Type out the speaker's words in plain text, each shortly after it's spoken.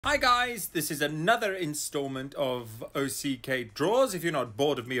Hi guys, this is another installment of ockdraws. If you're not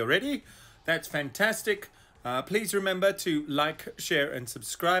bored of me already, that's fantastic. Please remember to like, share and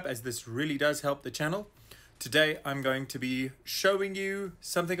subscribe, as this really does help the channel. Today I'm going to be showing you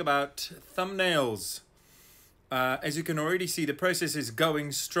something about thumbnails. As you can already see, the process is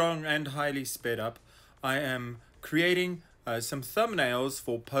going strong and highly sped up. I am creating some thumbnails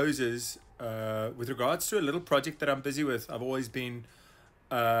for poses with regards to a little project that I'm busy with. I've always been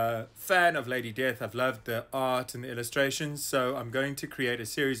fan of Lady Death. I've loved the art and the illustrations, so I'm going to create a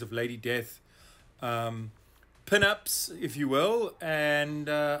series of Lady Death pin-ups, if you will, and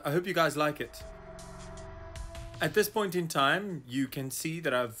I hope you guys like it. At this point in time, you can see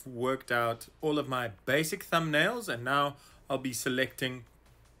that I've worked out all of my basic thumbnails, and now I'll be selecting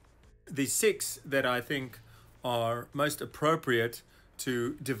the 6 that I think are most appropriate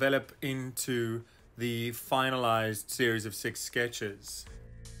to develop into the finalized series of 6 sketches.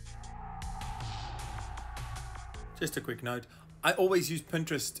 Just a quick note, I always use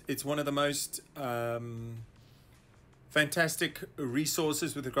Pinterest. It's one of the most fantastic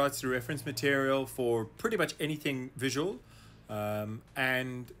resources with regards to reference material for pretty much anything visual.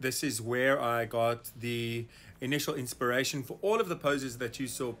 And this is where I got the initial inspiration for all of the poses that you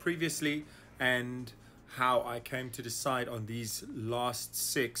saw previously, and how I came to decide on these last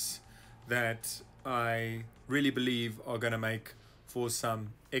 6 that I really believe are going to make for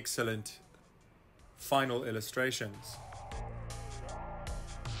some excellent final illustrations.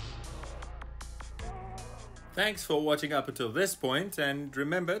 Thanks for watching up until this point, and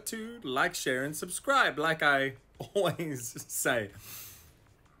remember to like, share and subscribe like I always say.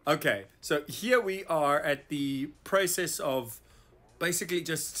 Okay, so here we are at the process of basically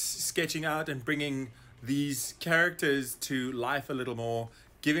just sketching out and bringing these characters to life a little more,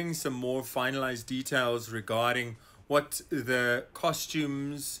 giving some more finalized details regarding what the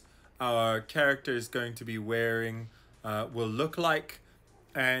costumes our character is going to be wearing will look like,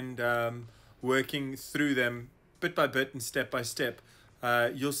 and working through them bit by bit and step by step.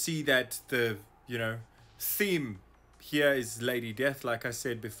 You'll see that the theme here is Lady Death, like I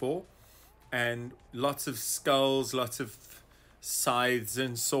said before, and lots of skulls, lots of scythes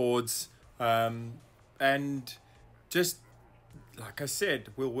and swords, and just like I said,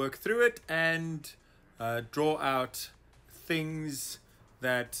 we'll work through it and draw out things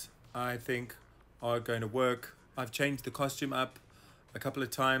that I think are going to work. I've changed the costume up a couple of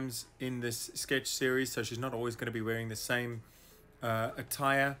times in this sketch series, so she's not always going to be wearing the same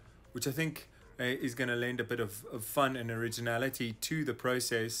attire, which I think is going to lend a bit of fun and originality to the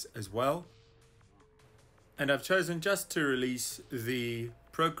process as well. And I've chosen just to release the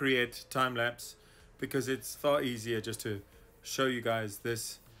Procreate time-lapse because it's far easier just to show you guys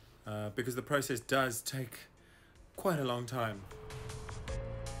this, because the process does take quite a long time.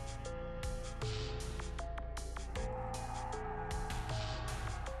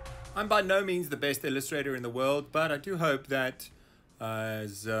 I'm by no means the best illustrator in the world, but I do hope that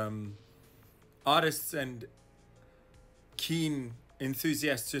as artists and keen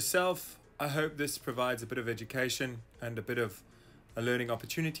enthusiasts yourself, I hope this provides a bit of education and a bit of a learning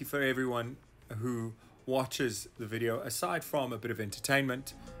opportunity for everyone who watches the video, aside from a bit of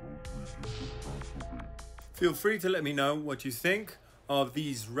entertainment. Feel free to let me know what you think of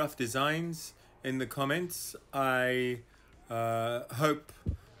these rough designs in the comments. I hope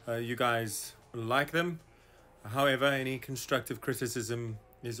you guys like them. However, any constructive criticism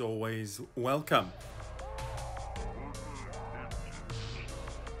is always welcome.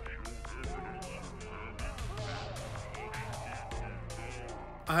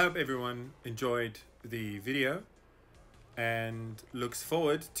 I hope everyone enjoyed the video and looks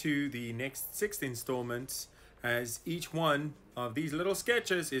forward to the next 6 installments, as each one of these little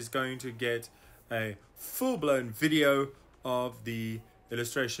sketches is going to get a full-blown video of the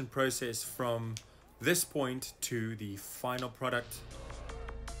illustration process from this point to the final product.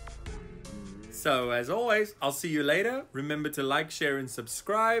 So as always, I'll see you later. Remember to like, share and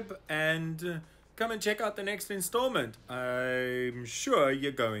subscribe, and come and check out the next installment. I'm sure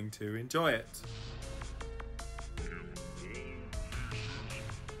you're going to enjoy it.